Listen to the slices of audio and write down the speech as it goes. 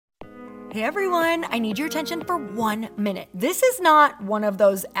Hey everyone, I need your attention for 1 minute. This is not one of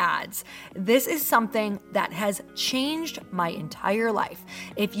those ads. This is something that has changed my entire life.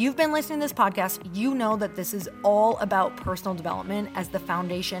 If you've been listening to this podcast, you know that this is all about personal development as the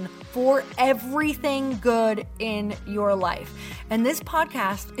foundation for everything good in your life. And this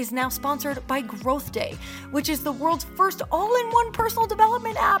podcast is now sponsored by Growth Day, which is the world's first all-in-one personal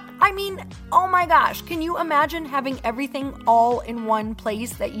development app. I mean, oh my gosh, can you imagine having everything all in one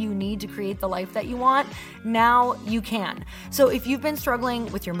place that you need to create the life that you want? Now you can. So if you've been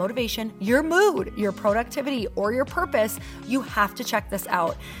struggling with your motivation, your mood, your productivity, or your purpose, you have to check this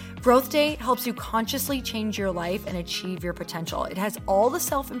out. Growth Day helps you consciously change your life and achieve your potential. It has all the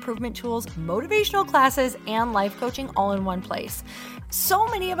self-improvement tools, motivational classes, and life coaching all in one place. So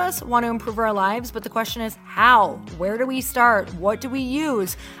many of us want to improve our lives, but the question is how? Where do we start? What do we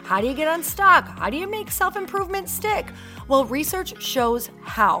use? How do you get unstuck? How do you make self-improvement stick? Well, research shows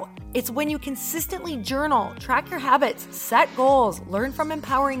how. It's when you consistently journal, track your habits, set goals, learn from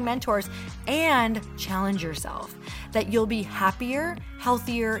empowering mentors, and challenge yourself that you'll be happier,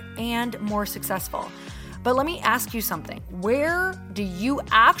 healthier, and more successful. But let me ask you something. Where do you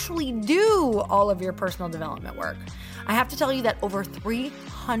actually do all of your personal development work? I have to tell you that over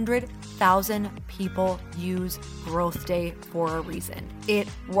 300,000 people use Growth Day for a reason. It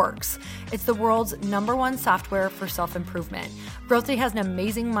works. It's the world's #1 software for self-improvement. Growth Day has an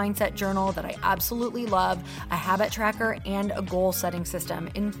amazing mindset journal that I absolutely love, a habit tracker, and a goal-setting system.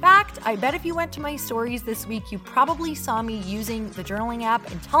 In fact, I bet if you went to my stories this week, you probably saw me using the journaling app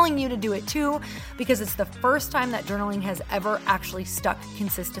and telling you to do it too, because it's the first time that journaling has ever actually stuck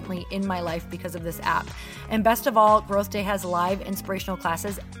consistently in my life because of this app. And best of all, Growth Day has live inspirational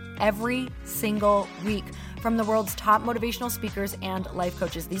classes every single week from the world's top motivational speakers and life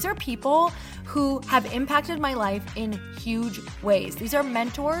coaches. These are people who have impacted my life in huge ways. These are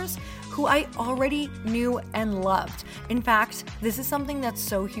mentors who I already knew and loved. In fact, this is something that's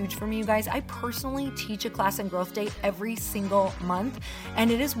so huge for me, you guys. I personally teach a class in Growth Day every single month,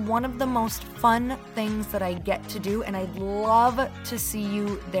 and it is one of the most fun things that I get to do, and I'd love to see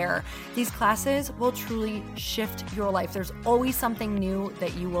you there. These classes will truly shift your life. There's always something new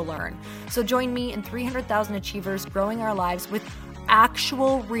that you will learn. So join me and 300,000 achievers growing our lives with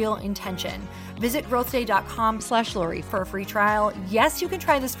actual real intention. Visit growthday.com/Lori for a free trial. Yes, you can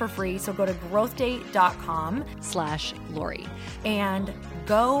try this for free. So go to growthday.com/Lori and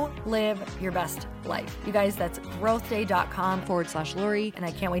go live your best life. You guys, that's growthday.com/Lori. And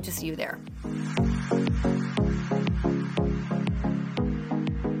I can't wait to see you there.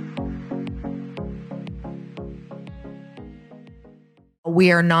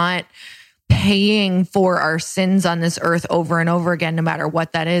 We are not paying for our sins on this earth over and over again, no matter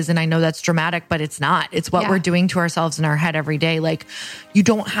what that is. And I know that's dramatic, but it's not. It's what we're doing to ourselves in our head every day. Like, you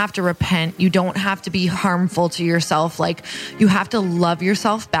don't have to repent. You don't have to be harmful to yourself. Like, you have to love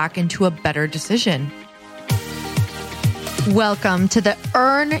yourself back into a better decision. Welcome to the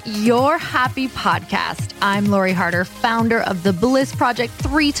Earn Your Happy podcast. I'm Lori Harder, founder of The Bliss Project,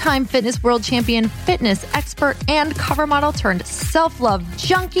 3-time fitness world champion, fitness expert, and cover model turned self-love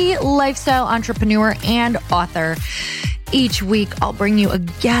junkie, lifestyle entrepreneur, and author. Each week, I'll bring you a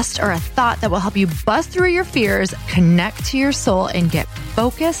guest or a thought that will help you bust through your fears, connect to your soul, and get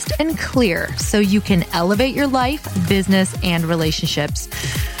focused and clear so you can elevate your life, business, and relationships.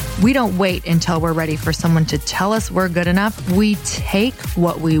 We don't wait until we're ready for someone to tell us we're good enough. We take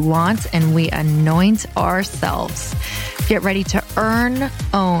what we want and we anoint ourselves. Get ready to earn,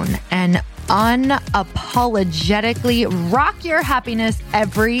 own, and unapologetically rock your happiness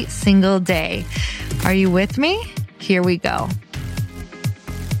every single day. Are you with me? Here we go.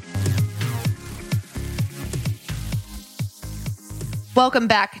 Welcome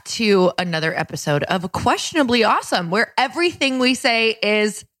back to another episode of Questionably Awesome, where everything we say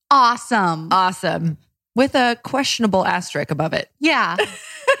is awesome. Awesome. With a questionable asterisk above it. Yeah.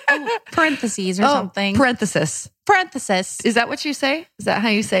 Parentheses or something. Parenthesis. Is that what you say? Is that how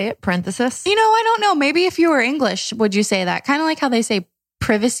you say it? Parenthesis? You know, I don't know. Maybe if you were English, would you say that? Kind of like how they say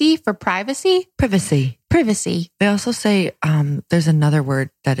privacy for privacy. Privacy. They also say there's another word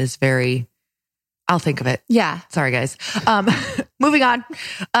that is very... I'll think of it. Yeah. Sorry, guys. Moving on.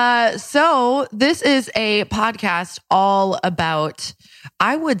 So this is a podcast all about,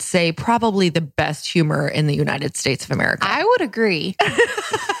 I would say, probably the best humor in the United States of America. I would agree.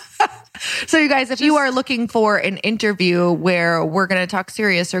 So you guys, if you are looking for an interview where we're going to talk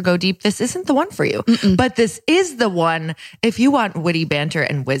serious or go deep, this isn't the one for you. But this is the one if you want witty banter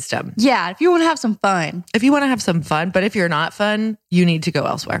and wisdom. Yeah, if you want to have some fun. If you want to have some fun, but if you're not fun, you need to go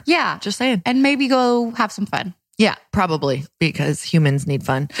elsewhere. Yeah. Just saying. And maybe go have some fun. Yeah, probably because humans need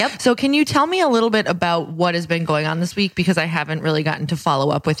fun. Yep. So can you tell me a little bit about what has been going on this week? Because I haven't really gotten to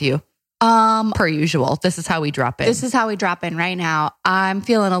follow up with you. Per usual. This is how we drop in. This is how we drop in right now. I'm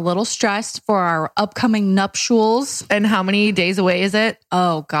feeling a little stressed for our upcoming nuptials. And how many days away is it?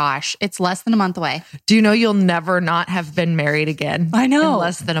 Oh gosh, it's less than a month away. Do you know you'll never not have been married again? I know. In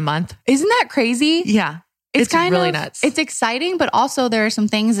less than a month. Isn't that crazy? Yeah. It's kind really of nuts. It's exciting, but also there are some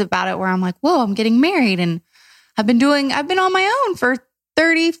things about it where I'm like, whoa, I'm getting married and I've been on my own for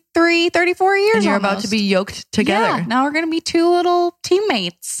 33, 34 years. And you're almost. about to be yoked together. Yeah, now we're going to be two little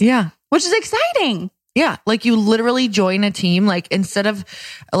teammates. Yeah. Which is exciting. Yeah. Like you literally join a team. Like instead of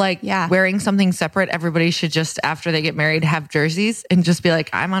wearing something separate, everybody should just, after they get married, have jerseys and just be like,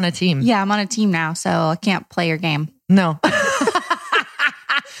 I'm on a team. Yeah, I'm on a team now, so I can't play your game. No.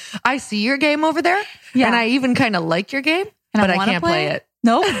 I see your game over there. Yeah. And I even kind of like your game, but I can't play it.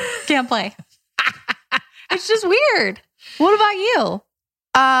 Nope, can't play. It's just weird. What about you?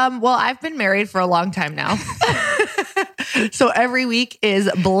 Well, I've been married for a long time now. So every week is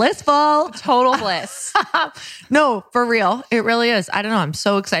blissful. Total bliss. No, for real. It really is. I don't know. I'm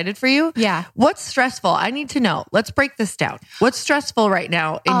so excited for you. Yeah. What's stressful? I need to know. Let's break this down. What's stressful right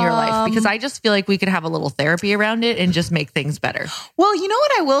now in your life? Because I just feel like we could have a little therapy around it and just make things better. Well, you know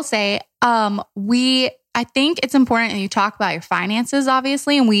what I will say? I think it's important that you talk about your finances,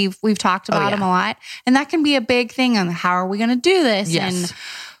 obviously, and we've talked about them a lot. And that can be a big thing on how are we going to do this? Yes.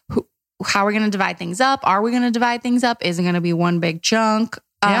 And how are we going to divide things up? Are we going to divide things up? Is it going to be one big chunk?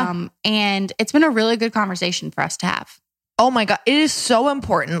 Yeah. And it's been a really good conversation for us to have. Oh my God. It is so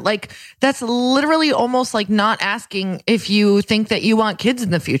important. Like that's literally almost like not asking if you think that you want kids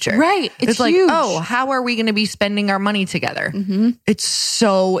in the future. Right. It's like, huge. oh, how are we going to be spending our money together? Mm-hmm. It's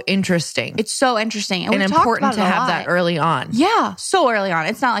so interesting. It's so interesting. And important to have that early on. Yeah. So early on.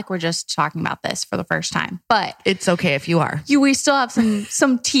 It's not like we're just talking about this for the first time, but it's okay if you are. We still have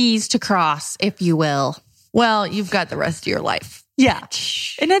some T's to cross, if you will. Well, you've got the rest of your life. Yeah.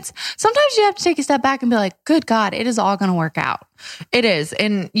 And it's sometimes you have to take a step back and be like, good God, it is all going to work out. It is.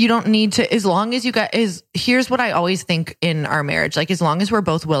 And you don't need to, as long as you got here's what I always think in our marriage. Like as long as we're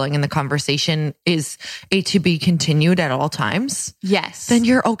both willing and the conversation is to be continued at all times. Yes. Then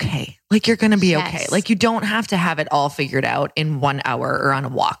you're okay. Like you're going to be okay. Yes. Like you don't have to have it all figured out in 1 hour or on a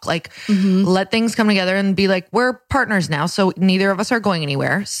walk. Like let things come together and be like, we're partners now. So neither of us are going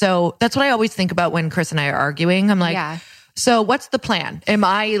anywhere. So that's what I always think about when Chris and I are arguing. I'm like, so what's the plan? Am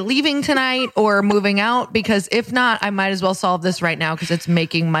I leaving tonight or moving out? Because if not, I might as well solve this right now because it's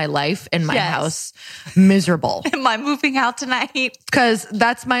making my life and my house miserable. Am I moving out tonight? Because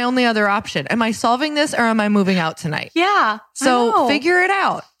that's my only other option. Am I solving this or am I moving out tonight? Yeah. So figure it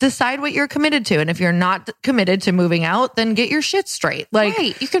out. Decide what you're committed to. And if you're not committed to moving out, then get your shit straight.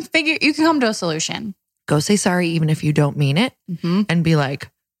 Like you can come to a solution. Go say sorry even if you don't mean it and be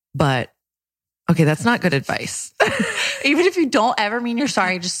like, but okay, that's not good advice. Even if you don't ever mean you're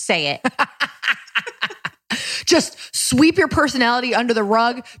sorry, just say it. Just sweep your personality under the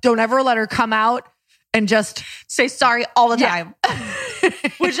rug. Don't ever let her come out and just say sorry all the time,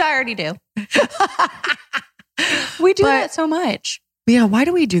 which I already do. We do that so much. Yeah, why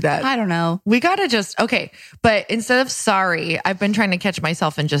do we do that? I don't know. We got to but instead of sorry, I've been trying to catch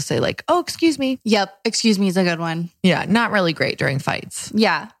myself and just say like, oh, excuse me. Yep. Excuse me is a good one. Yeah, not really great during fights.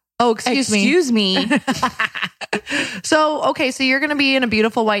 Yeah. Oh, excuse me. So you're going to be in a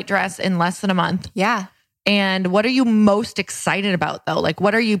beautiful white dress in less than a month. Yeah. And what are you most excited about though? Like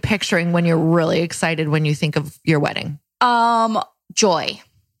what are you picturing when you're really excited when you think of your wedding? Joy.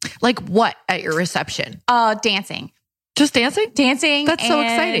 Like what at your reception? Dancing. Just dancing? Dancing. That's so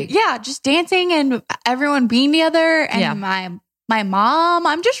exciting. Yeah, just dancing and everyone being together and my mom.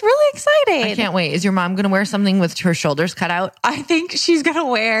 I'm just really excited. I can't wait. Is your mom going to wear something with her shoulders cut out? I think she's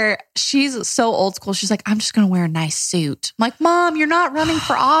so old school. She's like, I'm just going to wear a nice suit. I'm like, Mom, you're not running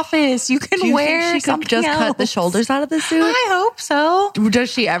for office. You can wear something just else. Cut the shoulders out of the suit? I hope so. Does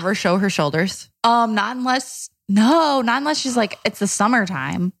she ever show her shoulders? Not unless she's like, it's the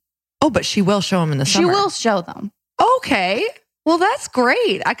summertime. Oh, but she will show them in the summer. She will show them. Okay. Well, that's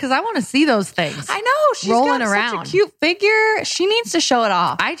great because I want to see those things. I know. She's rolling got around. Such a cute figure. She needs to show it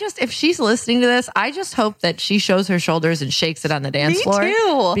off. If she's listening to this, I just hope that she shows her shoulders and shakes it on the dance floor. Me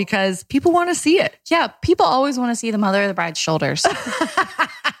too. Because people want to see it. Yeah. People always want to see the mother of the bride's shoulders.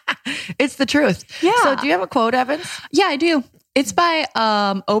 It's the truth. Yeah. So do you have a quote, Evans? Yeah, I do. It's by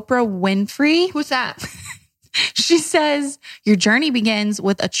Oprah Winfrey. Who's that? She says, your journey begins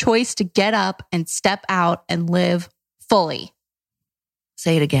with a choice to get up and step out and live fully.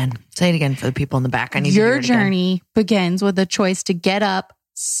 Say it again. Say it again for the people in the back. I need Your to hear it journey begins with a choice to get up,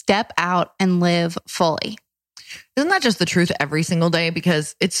 step out, and live fully. Isn't that just the truth every single day?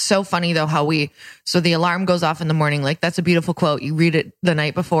 Because it's so funny though how so the alarm goes off in the morning. Like that's a beautiful quote. You read it the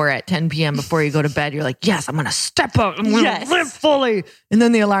night before at 10 p.m. before you go to bed. You're like, yes, I'm going to step up. I'm going to live fully. And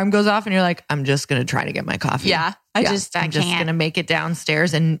then the alarm goes off and you're like, I'm just going to try to get my coffee. Yeah. I'm just going to make it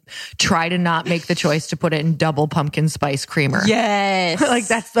downstairs and try to not make the choice to put it in double pumpkin spice creamer. Yes. Like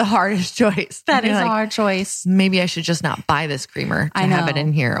that's the hardest choice. That is like, a hard choice. Maybe I should just not buy this creamer to have it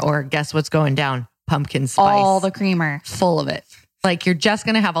in here. Or guess what's going down? Pumpkin spice. All the creamer. Full of it. Like you're just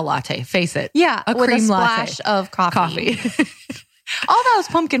going to have a latte. Face it. Yeah. A with cream a splash latte. of coffee. All those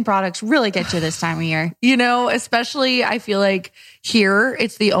pumpkin products really get you this time of year. You know, especially I feel like here,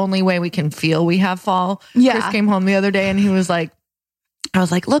 it's the only way we can feel we have fall. Yeah. Chris came home the other day and he was like, I was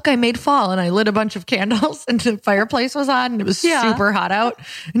like, look, I made fall and I lit a bunch of candles and the fireplace was on and it was super hot out.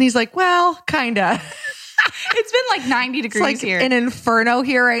 And he's like, well, kinda. It's been like 90 degrees it's like here. an inferno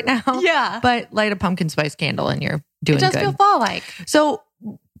here right now. Yeah. But light a pumpkin spice candle and you're doing good. It does feel fall-like. So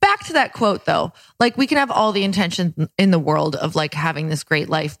back to that quote though, like we can have all the intention in the world of like having this great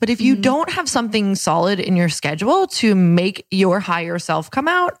life. But if you don't have something solid in your schedule to make your higher self come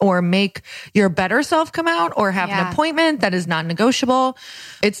out or make your better self come out or have an appointment that is non-negotiable,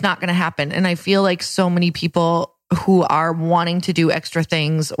 it's not going to happen. And I feel like so many people who are wanting to do extra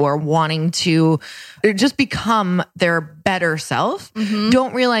things or wanting to just become their better self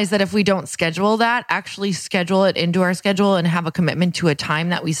don't realize that if we don't schedule that, actually schedule it into our schedule and have a commitment to a time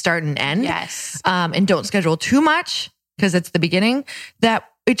that we start and end. Yes. And don't schedule too much because it's the beginning, that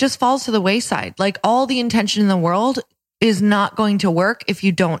it just falls to the wayside. Like all the intention in the world is not going to work if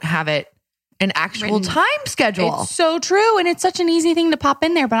you don't have it an actual time schedule. It's so true. And it's such an easy thing to pop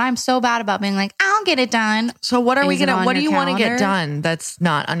in there, but I'm so bad about being like, I'll get it done. So what are we Is it going to, on what do your you want to get calendar? done that's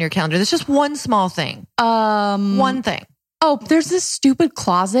not on your calendar? That's just one small thing. One thing. Oh, there's this stupid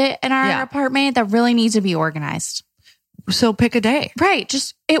closet in our Yeah. apartment that really needs to be organized. So pick a day. Right.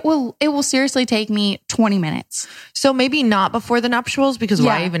 Just, it will seriously take me 20 minutes. So maybe not before the nuptials because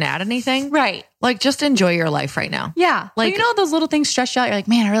why Yeah. even add anything? Right. Like just enjoy your life right now. Yeah. Like, Like- you know, those little things stress you out. You're like,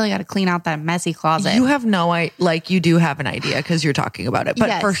 man, I really got to clean out that messy closet. You have no idea, like you do have an idea because you're talking about it. But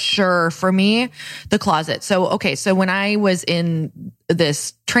Yes. for sure, for me, the closet. So, okay. So when I was in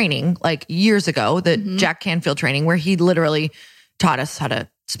this training like years ago, the Jack Canfield training where he literally taught us how to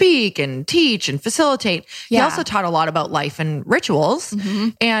speak and teach and facilitate. He Yeah. also taught a lot about life and rituals.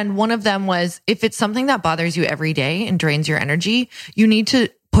 And one of them was if it's something that bothers you every day and drains your energy, you need to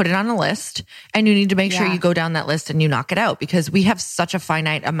put it on a list and you need to make sure Yeah. you go down that list and you knock it out because we have such a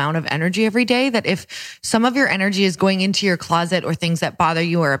finite amount of energy every day that if some of your energy is going into your closet or things that bother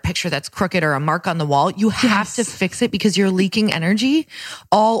you or a picture that's crooked or a mark on the wall, you have to fix it because you're leaking energy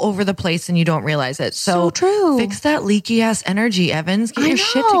all over the place and you don't realize it. So true. Fix that leaky ass energy, Evans. Get I your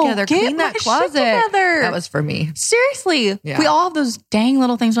shit know. together. Get Clean my that shit closet. together. That was for me. Seriously. Yeah. We all have those dang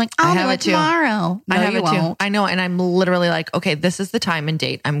little things. We're like, I'll have do it it too. tomorrow. No, I have you it too. won't. I know. And I'm literally like, okay, this is the time and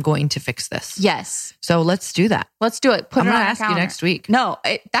date. I'm going to fix this. Yes. So let's do that. Let's do it. Put I'm it going on to our ask you calendar. next week. No,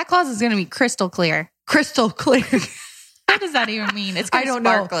 that closet is going to be crystal clear. Crystal clear. What does that even mean? It's I going to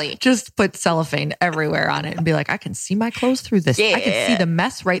don't sparkly. know. Just put cellophane everywhere on it and be like, I can see my clothes through this. I can see the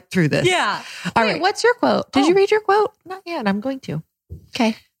mess right through this. Yeah. All Wait, right. what's your quote? Did Oh. you read your quote? Not yet. I'm going to.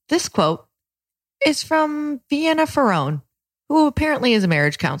 Okay. This quote is from Vienna Ferrone, who apparently is a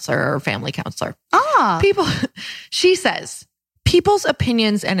marriage counselor or family counselor. She says, people's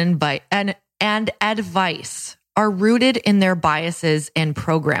opinions and advice are rooted in their biases and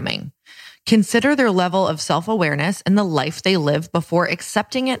programming. Consider their level of self-awareness and the life they live before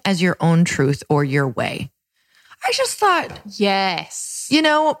accepting it as your own truth or your way. I just thought, Yes. you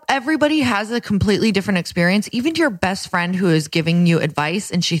know, everybody has a completely different experience. Even your best friend who is giving you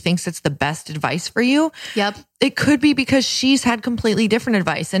advice and she thinks it's the best advice for you. Yep. It could be because she's had completely different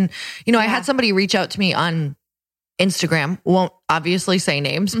advice. And, you know, I had somebody reach out to me on Instagram, won't obviously say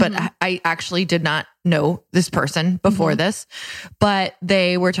names, but I actually did not know this person before this, but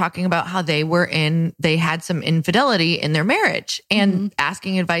they were talking about how they had some infidelity in their marriage and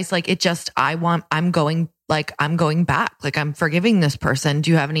asking advice like I'm going back. Like I'm forgiving this person. Do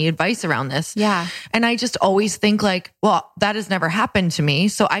you have any advice around this? Yeah. And I just always think like, well, that has never happened to me.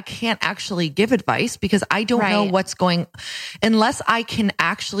 So I can't actually give advice because I don't know Right. what's going, unless I can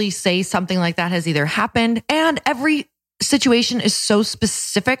actually say something like that has either happened, and every situation is so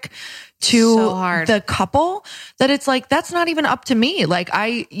specific to So hard. the couple that it's like, that's not even up to me. Like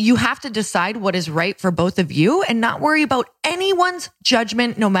you have to decide what is right for both of you and not worry about anyone's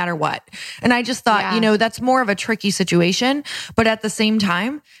judgment no matter what. And I just thought, that's more of a tricky situation, but at the same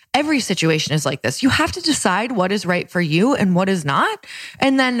time, every situation is like this. You have to decide what is right for you and what is not,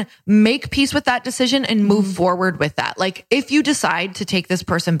 and then make peace with that decision and move forward with that. Like if you decide to take this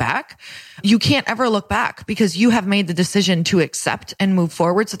person back, you can't ever look back because you have made the decision to accept and move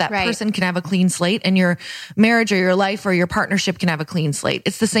forward so that person can have a clean slate and your marriage or your life or your partnership can have a clean slate.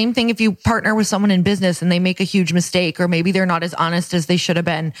 It's the same thing if you partner with someone in business and they make a huge mistake or maybe they're not as honest as they should have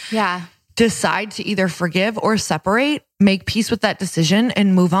been. Yeah. Decide to either forgive or separate, make peace with that decision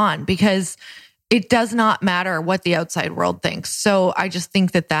and move on because it does not matter what the outside world thinks. So I just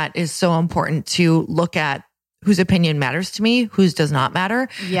think that is so important to look at whose opinion matters to me, whose does not matter.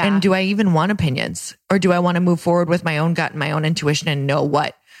 Yeah. And do I even want opinions or do I want to move forward with my own gut and my own intuition and know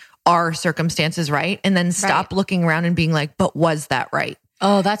what are circumstances right? And then stop looking around and being like, but was that right?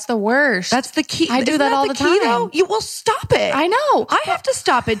 Oh, that's the worst. That's the key. I do that all the time. Though? You will stop it. I know. I have to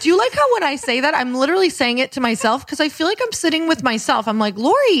stop it. Do you like how when I say that, I'm literally saying it to myself because I feel like I'm sitting with myself. I'm like,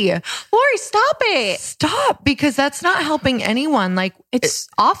 Lori, stop it. Stop, because that's not helping anyone. Like It's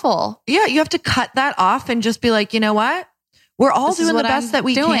awful. Yeah, you have to cut that off and just be like, you know what? We're all doing the best that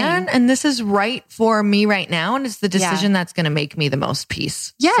we can. And this is right for me right now. And it's the decision that's going to make me the most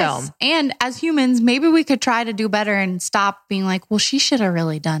peace. Yes. So. And as humans, maybe we could try to do better and stop being like, well, she should have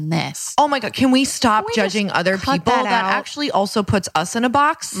really done this. Oh my God. Can we stop judging other people? That actually also puts us in a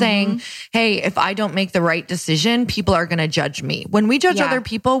box saying, hey, if I don't make the right decision, people are going to judge me. When we judge other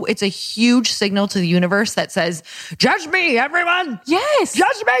people, it's a huge signal to the universe that says, judge me, everyone. Yes.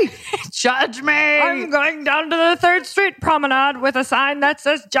 Judge me. Judge me. I'm going down to the 3rd Street Promenade with a sign that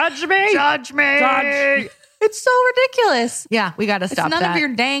says, judge me. Judge me. Judge. It's so ridiculous. Yeah, we got to stop that. It's none of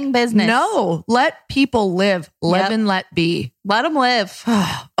your dang business. No, let people live. Live and let be. Let them live.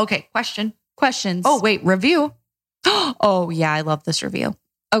 Okay, questions. Oh, wait, review. Oh, yeah, I love this review.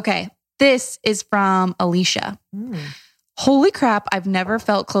 Okay, this is from Alicia. Holy crap, I've never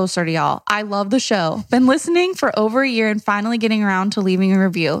felt closer to y'all. I love the show. Been listening for over a year and finally getting around to leaving a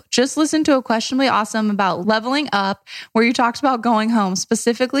review. Just listened to a Questionably Awesome about leveling up where you talked about going home,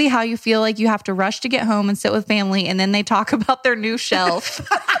 specifically how you feel like you have to rush to get home and sit with family, and then they talk about their new shelf.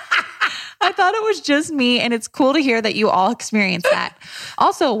 I thought it was just me, and it's cool to hear that you all experience that.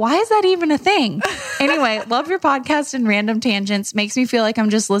 Also, why is that even a thing? Anyway, love your podcast and random tangents. Makes me feel like I'm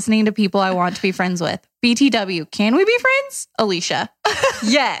just listening to people I want to be friends with. BTW, can we be friends? Alicia.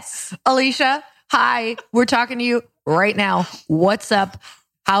 Yes. Alicia, hi. We're talking to you right now. What's up?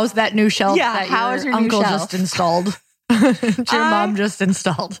 How's that new shelf that how's your your new uncle shelf? just installed? Your mom just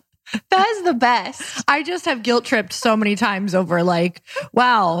installed. That is the best. I just have guilt tripped so many times over like,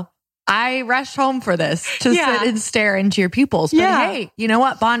 wow, I rushed home for this to sit and stare into your pupils. But hey, you know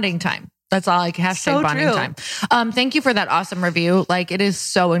what? Bonding time. That's all I can have to say. Bonding time. Thank you for that awesome review. Like, it is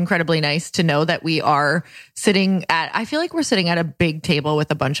so incredibly nice to know that we are I feel like we're sitting at a big table with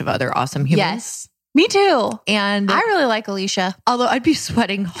a bunch of other awesome humans. Yes. Me too. And I really like Alicia. Although I'd be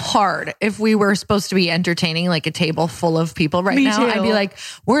sweating hard if we were supposed to be entertaining like a table full of people right now. Too. I'd be like,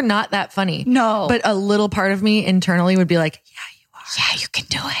 we're not that funny. No. But a little part of me internally would be like, yeah, you are. Yeah, you can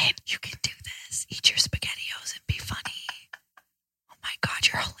do it. You can do this. Eat your SpaghettiOs and be funny. Oh my God,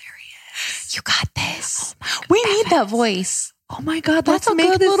 you're hilarious. You got this. Oh we need that voice. Oh my God, that's let's a make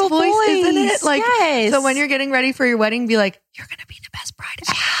good this little voice, isn't it? Like, yes. So when you're getting ready for your wedding, be like, you're going to be the best bride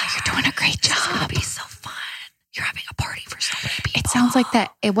ever. Yeah, you're doing a great job. It's going to be so fun. You're having a party for so many people. It sounds like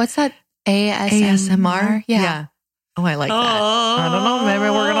that. What's that? ASMR? Yeah. Oh, I like that. I don't know. Maybe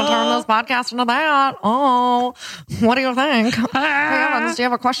we're going to turn this podcast into that. Oh, what do you think? Hey, Evans, do you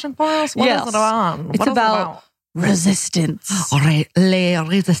have a question for us? What is it about? It's about resistance. All right. Les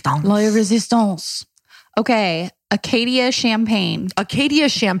resistance. Les resistance. Okay. Acadia Champagne. Acadia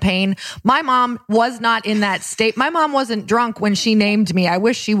Champagne. My mom was not in that state. My mom wasn't drunk when she named me. I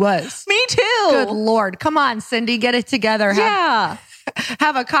wish she was. Me too. Good Lord. Come on, Cindy. Get it together. Yeah.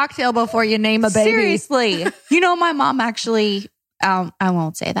 Have a cocktail before you name a baby. Seriously. You know, my mom actually, I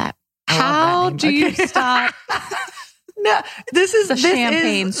won't say that. How do you stop? No, this is the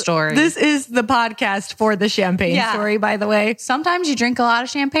champagne story. This is the podcast for the champagne story, by the way. Sometimes you drink a lot of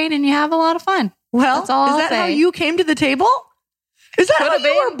champagne and you have a lot of fun. Well, that's all is I'll that say. how you came to the table? Is that how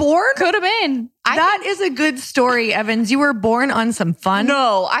you were born? Could have been. That is a good story, Evans. You were born on some fun.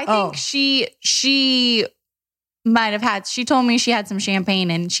 No, I think she might have had. She told me she had some champagne,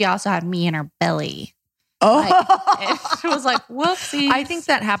 and she also had me in her belly. Oh, it was like whoopsie. I think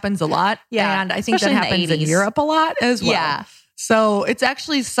that happens a lot. Yeah, and I think that especially in the happens in 80s. Europe a lot as well. Yeah. So it's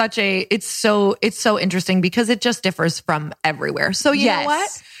actually it's so interesting because it just differs from everywhere. So you know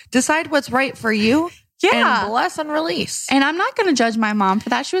what? Decide what's right for you. Yeah. And bless and release. And I'm not going to judge my mom for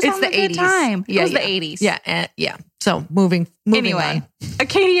that. She was having a good time. It was the 80s. Yeah. So moving anyway, on.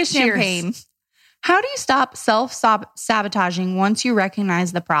 Acadia Champagne. How do you stop self-sabotaging once you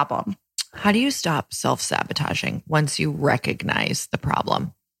recognize the problem? How do you stop self-sabotaging once you recognize the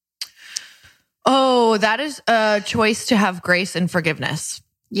problem? Oh, that is a choice to have grace and forgiveness.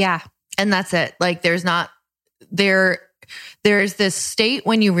 Yeah. And that's it. Like there's this state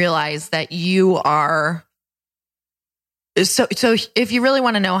when you realize that you are so if you really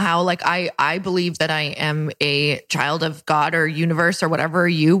want to know how, like I believe that I am a child of God or universe or whatever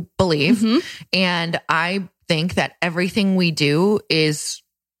you believe. Mm-hmm. And I think that everything we do is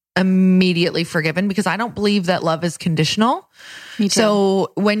immediately forgiven because I don't believe that love is conditional. Me too.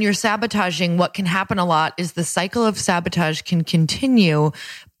 So when you're sabotaging, what can happen a lot is the cycle of sabotage can continue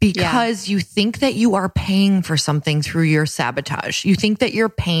because you think that you are paying for something through your sabotage. You think that your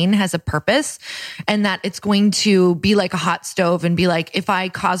pain has a purpose and that it's going to be like a hot stove and be like, if I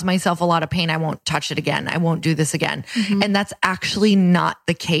cause myself a lot of pain, I won't touch it again. I won't do this again. Mm-hmm. And that's actually not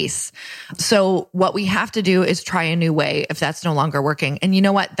the case. So what we have to do is try a new way if that's no longer working. And you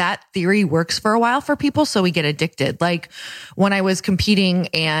know what? That theory works for a while for people. So we get addicted. Like when I was competing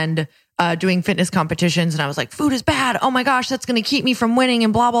and doing fitness competitions and I was like, food is bad. Oh my gosh, that's going to keep me from winning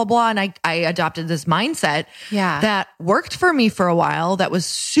and blah, blah, blah. And I adopted this mindset that worked for me for a while that was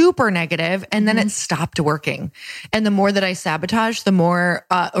super negative, and then it stopped working. And the more that I sabotaged, the more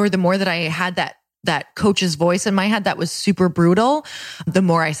that I had that coach's voice in my head that was super brutal, the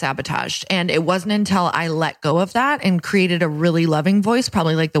more I sabotaged. And it wasn't until I let go of that and created a really loving voice,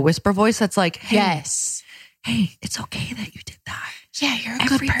 probably like the whisper voice that's like, hey, hey, it's okay that you did that. Yeah, you're a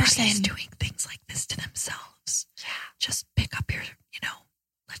good person. Everybody's doing things like this to themselves. Yeah. Just pick up your,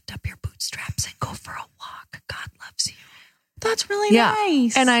 lift up your bootstraps and go for a walk. God loves you. That's really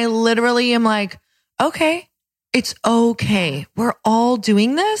nice. And I literally am like, okay, it's okay. We're all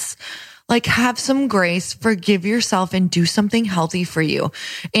doing this. Like, have some grace, forgive yourself, and do something healthy for you.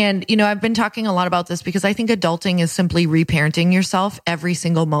 And, I've been talking a lot about this because I think adulting is simply reparenting yourself every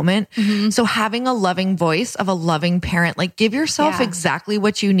single moment. Mm-hmm. So having a loving voice of a loving parent, like give yourself exactly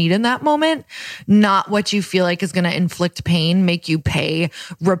what you need in that moment, not what you feel like is going to inflict pain, make you pay,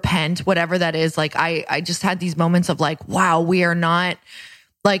 repent, whatever that is. Like I just had these moments of like, wow, we are not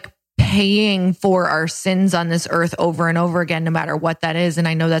like paying for our sins on this earth over and over again, no matter what that is. And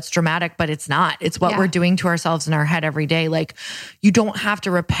I know that's dramatic, but it's not. It's what we're doing to ourselves in our head every day. Like you don't have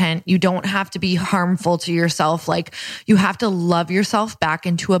to repent. You don't have to be harmful to yourself. Like you have to love yourself back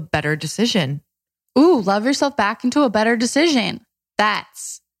into a better decision. Ooh, love yourself back into a better decision.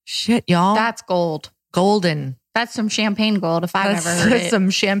 That's shit, y'all. That's gold. Golden. That's some champagne gold if I've ever heard it.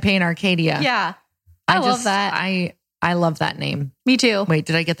 Some Champagne Arcadia. Yeah. I love that. I love that name. Me too. Wait,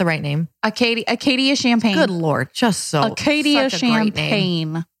 did I get the right name? Acadia Champagne. Good Lord. Just so Acadia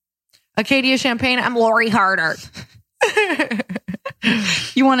Champagne. Acadia Champagne. I'm Lori Harder.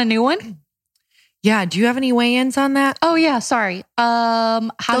 You want a new one? Yeah. Do you have any weigh-ins on that? Oh yeah. Sorry.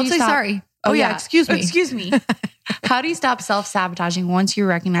 Don't say sorry. Oh yeah. Excuse me. Excuse me. How do you stop self-sabotaging once you're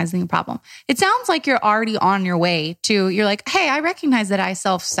recognizing the problem? It sounds like you're already on your way to, you're like, hey, I recognize that I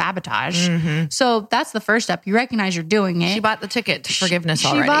self-sabotage. Mm-hmm. So that's the first step. You recognize you're doing it. She bought the ticket to forgiveness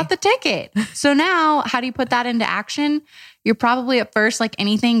already. She bought the ticket. So now how do you put that into action? You're probably at first, like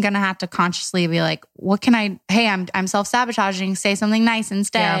anything, going to have to consciously be like, what can I'm self-sabotaging. Say something nice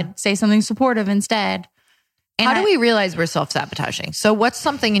instead. Yeah. Say something supportive instead. And how do we realize we're self-sabotaging? So what's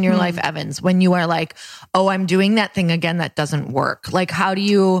something in your life, Evans, when you are like, oh, I'm doing that thing again that doesn't work? Like, how do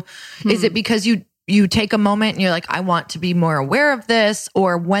you, is it because you take a moment and you're like, I want to be more aware of this,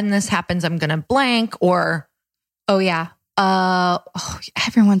 or when this happens, I'm going to blank, or? Oh yeah.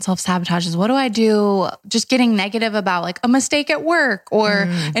 Everyone self-sabotages. What do I do? Just getting negative about like a mistake at work, or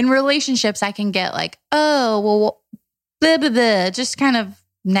in relationships, I can get like, oh, well, blah, blah, blah, just kind of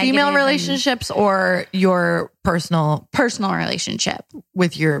negative. Female relationships or your personal relationship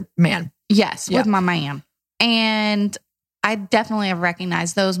with your man. Yes, with my man. And I definitely have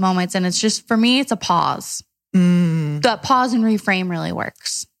recognized those moments. And it's just, for me, it's a pause. The pause and reframe really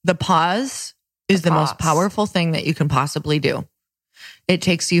works. The pause is the most powerful thing that you can possibly do. It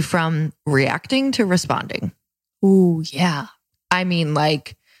takes you from reacting to responding. Ooh, yeah. I mean,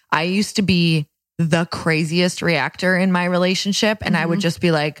 like, I used to be the craziest reactor in my relationship. And I would just be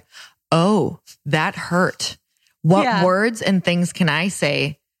like, oh, that hurt. What words and things can I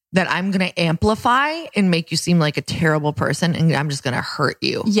say that I'm going to amplify and make you seem like a terrible person. And I'm just going to hurt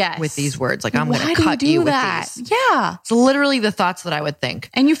you with these words. Like, I'm going to cut you with these. Yeah. It's literally the thoughts that I would think.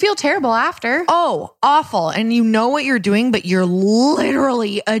 And you feel terrible after. Oh, awful. And you know what you're doing, but you're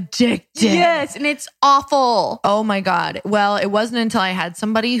literally addicted. Yes. And it's awful. Oh my God. Well, it wasn't until I had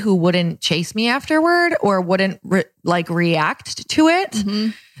somebody who wouldn't chase me afterward or wouldn't react to it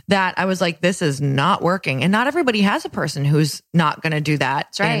that I was like, this is not working. And not everybody has a person who's not going to do that.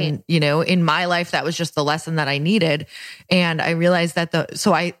 That's right. And, you know, in my life, that was just the lesson that I needed. And I realized that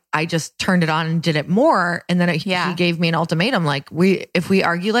so I just turned it on and did it more. And then he gave me an ultimatum. Like, if we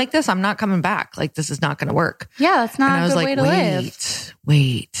argue like this, I'm not coming back. Like, this is not going to work. Yeah. That's not a good way to live.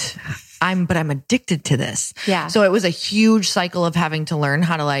 Wait, I'm addicted to this. Yeah. So it was a huge cycle of having to learn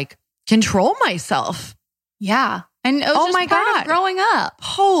how to like control myself. Yeah. And it was just my part God, of growing up.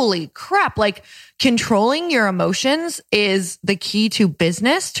 Holy crap. Like, controlling your emotions is the key to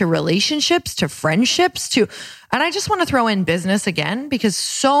business, to relationships, to friendships, and I just want to throw in business again, because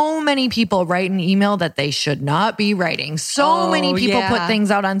so many people write an email that they should not be writing. So many people put things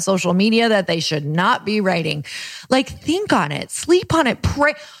out on social media that they should not be writing. Like, think on it, sleep on it,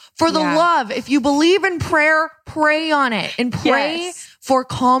 pray for the love. If you believe in prayer, pray on it and pray for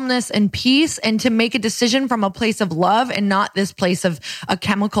calmness and peace, and to make a decision from a place of love and not this place of a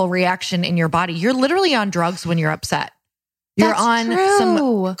chemical reaction in your body. You're literally on drugs when you're upset. You're on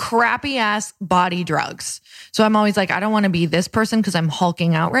some crappy ass body drugs. So I'm always like, I don't want to be this person because I'm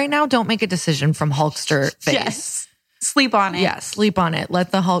hulking out right now. Don't make a decision from Hulkster face. Yes. Sleep on it. Yeah, sleep on it.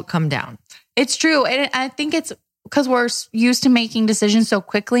 Let the Hulk come down. It's true. And I think it's because we're used to making decisions so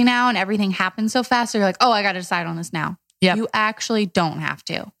quickly now and everything happens so fast. So you're like, oh, I got to decide on this now. Yep. You actually don't have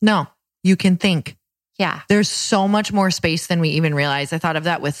to. No, you can think. Yeah. There's so much more space than we even realize. I thought of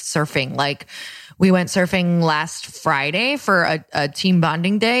that with surfing. Like, we went surfing last Friday for a team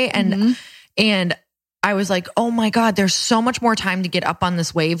bonding day. And I was like, oh my God, there's so much more time to get up on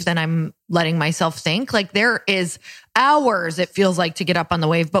this wave than I'm letting myself think. Like, there is hours, it feels like, to get up on the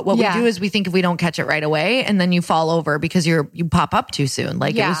wave. But what we do is we think if we don't catch it right away, and then you fall over because you pop up too soon.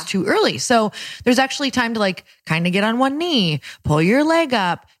 Like, it was too early. So there's actually time to like kind of get on one knee, pull your leg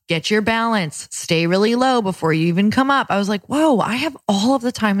up, get your balance, stay really low before you even come up. I was like, whoa, I have all of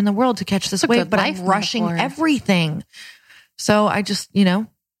the time in the world to catch this wave, but I'm rushing everything. So I just, do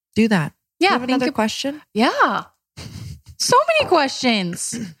that. Yeah. Do you have another question? Yeah. So many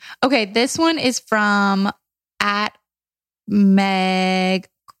questions. Okay. This one is from @Meg_Cole_.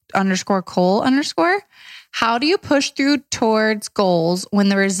 How do you push through towards goals when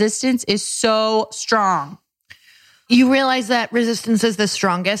the resistance is so strong? You realize that resistance is the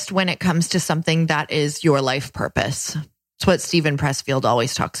strongest when it comes to something that is your life purpose. It's what Stephen Pressfield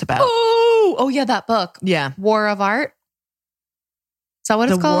always talks about. Oh yeah, that book. Yeah. War of Art. Is that what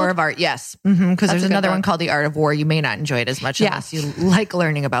it's called? The War of Art, yes. Because there's another one called The Art of War. You may not enjoy it as much unless you like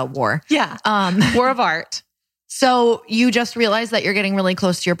learning about war. Yeah. War of Art. So you just realize that you're getting really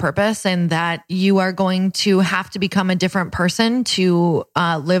close to your purpose and that you are going to have to become a different person to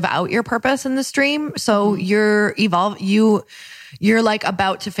live out your purpose in this dream. So you're like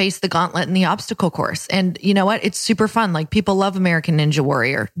about to face the gauntlet in the obstacle course. And you know what? It's super fun. Like, people love American Ninja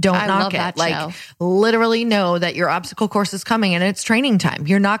Warrior. Don't knock it. Like, literally know that your obstacle course is coming and it's training time.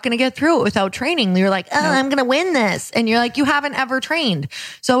 You're not going to get through it without training. You're like, I'm going to win this. And you're like, you haven't ever trained.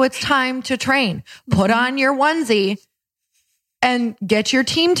 So it's time to train. Put on your onesie and get your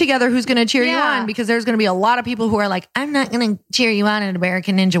team together who's going to cheer you on, because there's going to be a lot of people who are like, I'm not going to cheer you on at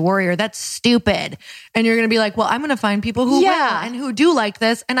American Ninja Warrior. That's stupid. And you're going to be like, well, I'm going to find people who will and who do like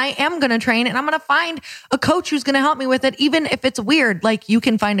this. And I am going to train, and I'm going to find a coach who's going to help me with it. Even if it's weird, like, you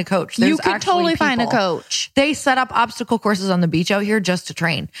can find a coach. You can totally find a coach. They set up obstacle courses on the beach out here just to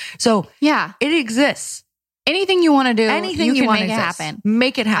train. So it exists. Anything you want to do, anything you can make it happen.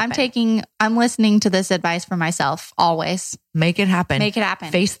 Make it happen. I'm listening to this advice for myself always. Make it happen. Make it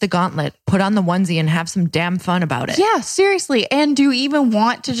happen. Face the gauntlet. Put on the onesie and have some damn fun about it. Yeah, seriously. And do you even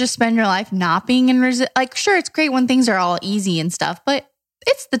want to just spend your life not being in like, sure, it's great when things are all easy and stuff, but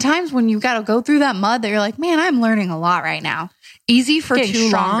it's the times when you got to go through that mud that you're like, man, I'm learning a lot right now. Easy for too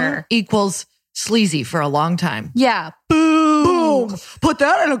long equals sleazy for a long time. Yeah. Boom. Put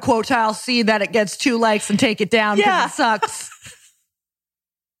that in a quote. I'll see that it gets 2 likes and take it down because it sucks.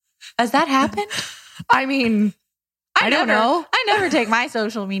 Has that happened? I mean, I don't know. I never take my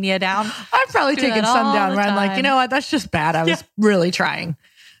social media down. I've probably taken some down where I'm like, you know what? That's just bad. I was really trying.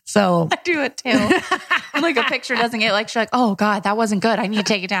 So I do it too. When like a picture doesn't get like, she's like, oh God, that wasn't good. I need to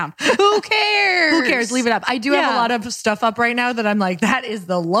take it down. Who cares? who cares? Leave it up. I do have a lot of stuff up right now that I'm like, that is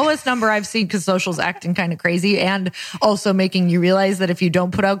the lowest number I've seen because social's acting kind of crazy and also making you realize that if you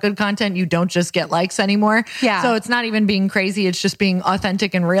don't put out good content, you don't just get likes anymore. Yeah. So it's not even being crazy. It's just being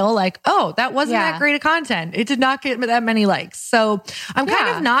authentic and real. Like, oh, that wasn't that great of content. It did not get that many likes. So I'm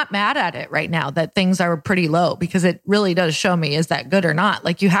kind of not mad at it right now that things are pretty low because it really does show me, is that good or not?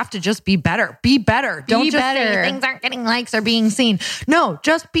 Like you have to just be better. Be better. Don't just say things aren't getting likes or being seen. No,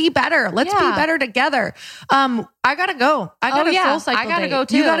 just be better. Let's be better together. I gotta go. I got a full cycle I gotta date. go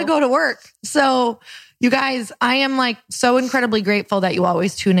too. You gotta go to work. So you guys, I am like so incredibly grateful that you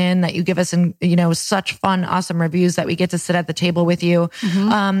always tune in, that you give us, such fun, awesome reviews, that we get to sit at the table with you.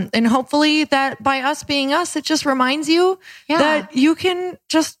 And hopefully that by us being us, it just reminds you that you can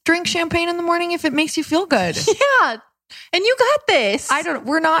just drink champagne in the morning if it makes you feel good. Yeah. And you got this.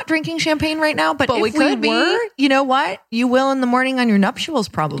 We're not drinking champagne right now, but if we could be. You know what? You will in the morning on your nuptials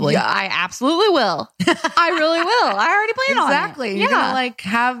probably. Yeah, I absolutely will. I really will. I already plan on it. Exactly. You're gonna like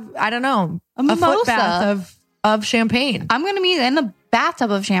have, I don't know, a foot mimosa. bath of champagne. I'm going to be in the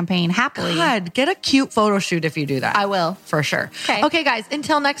bathtub of champagne happily. God, get a cute photo shoot if you do that. I will. For sure. Okay. Okay, guys,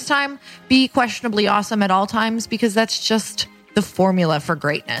 until next time, be questionably awesome at all times because that's just the formula for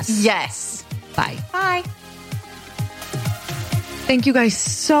greatness. Yes. Bye. Bye. Thank you guys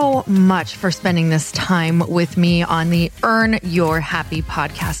so much for spending this time with me on the Earn Your Happy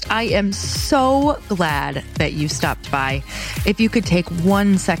podcast. I am so glad that you stopped by. If you could take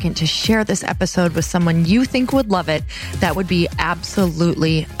 1 second to share this episode with someone you think would love it, that would be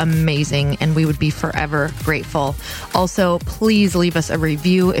absolutely amazing, and we would be forever grateful. Also, please leave us a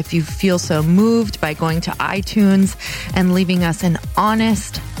review if you feel so moved by going to iTunes and leaving us an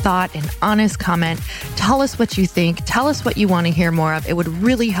honest thought, an honest comment. Tell us what you think. Tell us what you want to hear more of. It would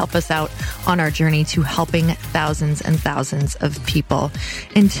really help us out on our journey to helping thousands and thousands of people.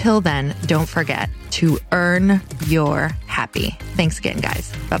 Until then, don't forget to earn your happy. Thanks again,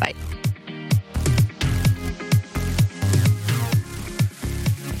 guys. Bye-bye.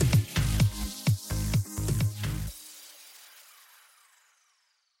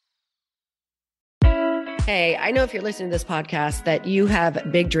 Hey, I know if you're listening to this podcast that you have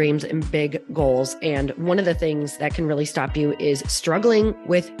big dreams and big goals. And one of the things that can really stop you is struggling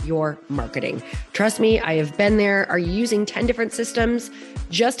with your marketing. Trust me, I have been there. Are you using 10 different systems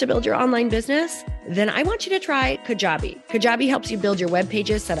just to build your online business? Then I want you to try Kajabi. Kajabi helps you build your web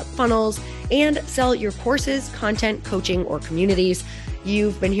pages, set up funnels, and sell your courses, content, coaching, or communities.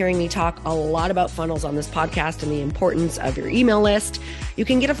 You've been hearing me talk a lot about funnels on this podcast and the importance of your email list. You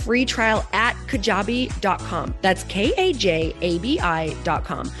can get a free trial at kajabi.com. That's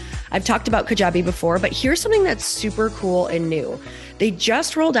Kajabi.com. I've talked about Kajabi before, but here's something that's super cool and new. They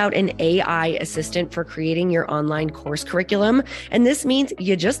just rolled out an AI assistant for creating your online course curriculum. And this means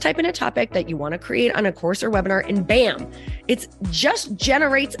you just type in a topic that you want to create on a course or webinar and bam, it just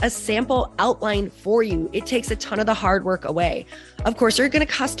generates a sample outline for you. It takes a ton of the hard work away. Of course, you're going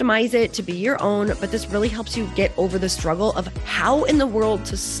to customize it to be your own, but this really helps you get over the struggle of how in the world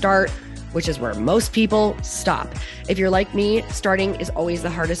to start, which is where most people stop. If you're like me, starting is always the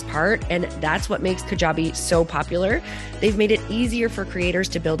hardest part, and that's what makes Kajabi so popular. They've made it easier for creators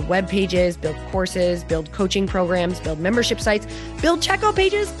to build web pages, build courses, build coaching programs, build membership sites, build checkout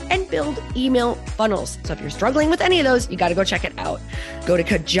pages, and build email funnels. So if you're struggling with any of those, you got to go check it out. Go to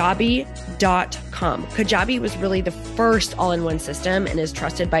Kajabi.com. Kajabi was really the first all-in-one system and is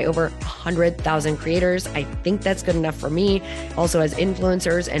trusted by over 100,000 creators. I think that's good enough for me. Also has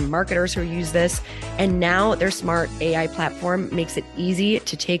influencers and marketers who use this. And now their smart AI platform makes it easy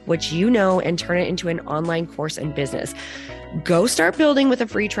to take what you know and turn it into an online course and business. Go start building with a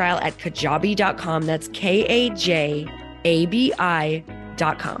free trial at Kajabi.com. That's Kajabi.com.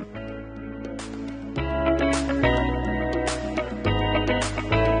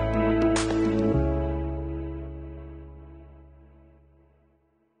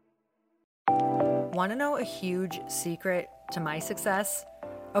 Want to know a huge secret to my success?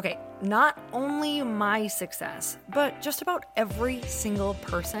 Okay, not only my success, but just about every single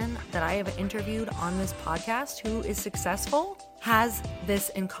person that I have interviewed on this podcast who is successful has this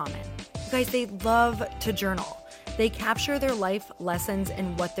in common. You guys, they love to journal. They capture their life lessons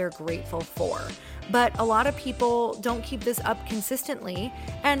and what they're grateful for. But a lot of people don't keep this up consistently.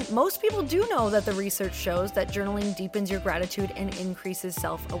 And most people do know that the research shows that journaling deepens your gratitude and increases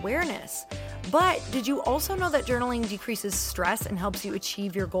self-awareness. But did you also know that journaling decreases stress and helps you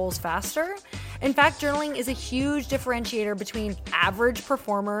achieve your goals faster? In fact, journaling is a huge differentiator between average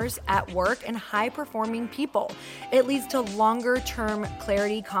performers at work and high-performing people. It leads to longer-term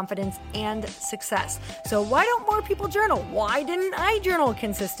clarity, confidence, and success. So why don't more people journal? Why didn't I journal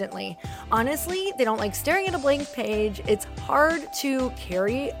consistently? Honestly, they don't like staring at a blank page. It's hard to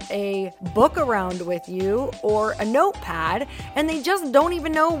carry a book around with you or a notepad, and they just don't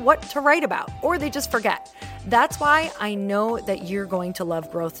even know what to write about, or they just forget. That's why I know that you're going to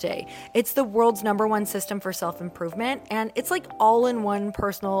love Growth Day. It's the world's #1 system for self-improvement, and it's like all-in-one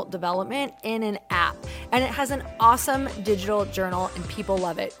personal development in an app. And it has an awesome digital journal, and people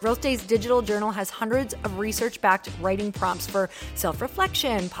love it. Growth Day's digital journal has hundreds of research-backed writing prompts for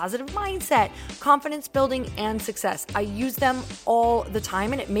self-reflection, positive mindset, confidence building, and success. I use them all the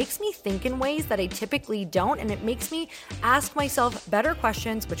time, and it makes me think in ways that I typically don't, and it makes me ask myself better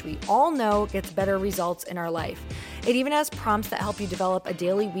questions, which we all know gets better results in our life. It even has prompts that help you develop a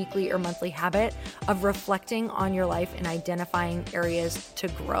daily, weekly, or monthly habit of reflecting on your life and identifying areas to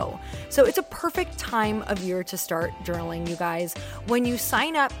grow. So it's a perfect time of year to start journaling, you guys. When you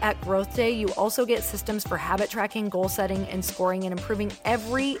sign up at Growth Day, you also get systems for habit tracking, goal setting, and scoring, and improving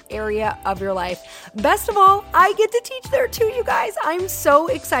every area of your life. Best of all, I get to teach there too, you guys. I'm so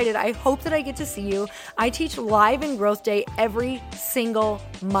excited. I hope that I get to see you. I teach live in Growth Day every single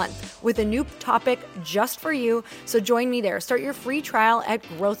month with a new topic just for you. So join me there. Start your free trial at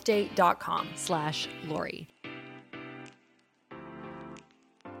growthday.com/Lori.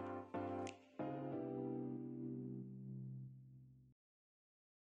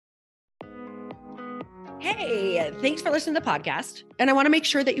 Hey, thanks for listening to the podcast. And I want to make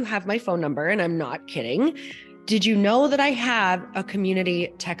sure that you have my phone number, and I'm not kidding. Did you know that I have a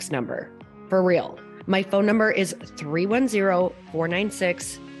community text number? For real. My phone number is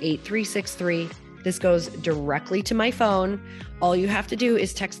 310-496-8363. This goes directly to my phone. All you have to do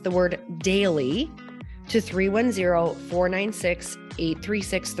is text the word daily to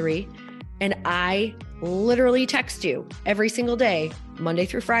 310-496-8363. And I literally text you every single day, Monday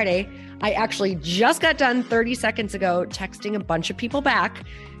through Friday. I actually just got done 30 seconds ago texting a bunch of people back,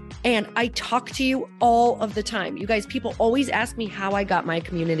 and I talk to you all of the time. You guys, people always ask me how I got my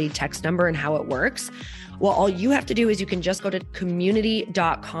community text number and how it works. Well, all you have to do is you can just go to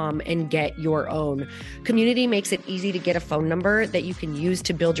community.com and get your own. Community makes it easy to get a phone number that you can use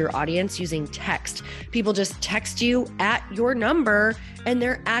to build your audience using text. People just text you at your number and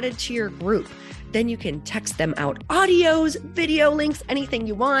they're added to your group. Then you can text them out audios, video links, anything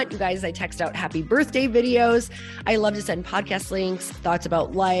you want. You guys, I text out happy birthday videos. I love to send podcast links, thoughts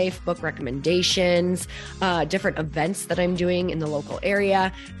about life, book recommendations, different events that I'm doing in the local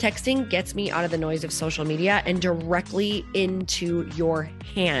area. Texting gets me out of the noise of social media and directly into your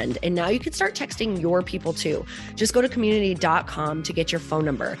hand. And now you can start texting your people too. Just go to community.com to get your phone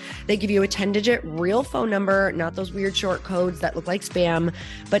number. They give you a 10-digit real phone number, not those weird short codes that look like spam,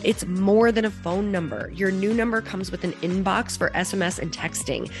 but it's more than a phone number. Your new number comes with an inbox for SMS and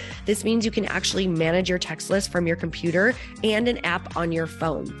texting. This means you can actually manage your text list from your computer and an app on your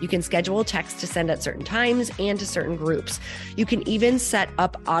phone. You can schedule text to send at certain times and to certain groups. You can even set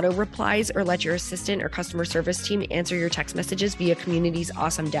up auto replies or let your assistant or customer service team answer your text messages via Community's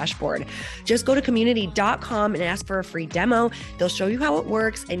awesome dashboard. Just go to community.com and ask for a free demo. They'll show you how it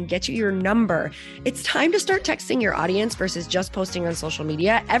works and get you your number. It's time to start texting your audience versus just posting on social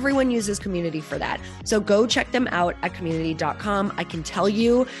media. Everyone uses Community for that. So go check them out at community.com. I can tell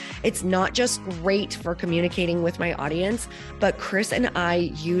you it's not just great for communicating with my audience, but Chris and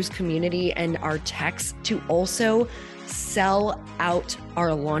I use Community and our texts to also sell out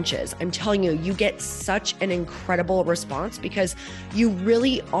our launches. I'm telling you, you get such an incredible response because you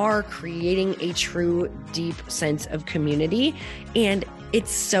really are creating a true, deep sense of community, and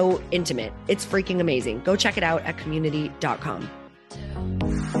it's so intimate. It's freaking amazing. Go check it out at community.com.